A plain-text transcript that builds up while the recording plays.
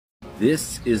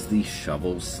This is the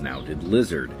shovel-snouted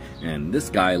lizard, and this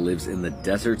guy lives in the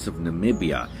deserts of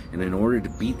Namibia, and in order to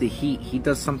beat the heat, he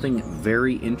does something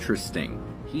very interesting.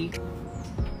 He,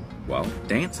 well,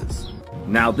 dances.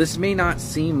 Now, this may not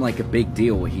seem like a big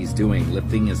deal what he's doing,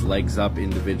 lifting his legs up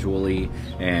individually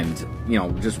and, you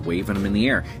know, just waving them in the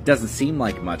air. It doesn't seem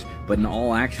like much, but in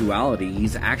all actuality,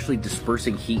 he's actually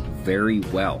dispersing heat very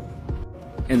well.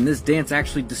 And this dance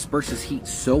actually disperses heat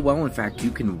so well, in fact,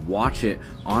 you can watch it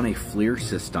on a FLIR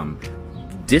system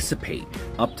dissipate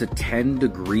up to 10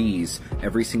 degrees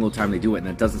every single time they do it. And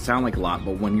it doesn't sound like a lot,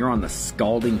 but when you're on the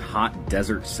scalding hot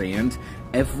desert sand,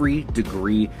 every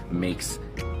degree makes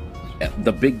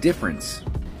the big difference.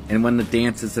 And when the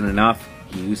dance isn't enough,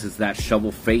 he uses that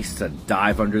shovel face to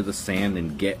dive under the sand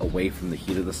and get away from the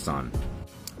heat of the sun.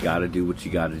 Gotta do what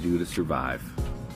you gotta do to survive.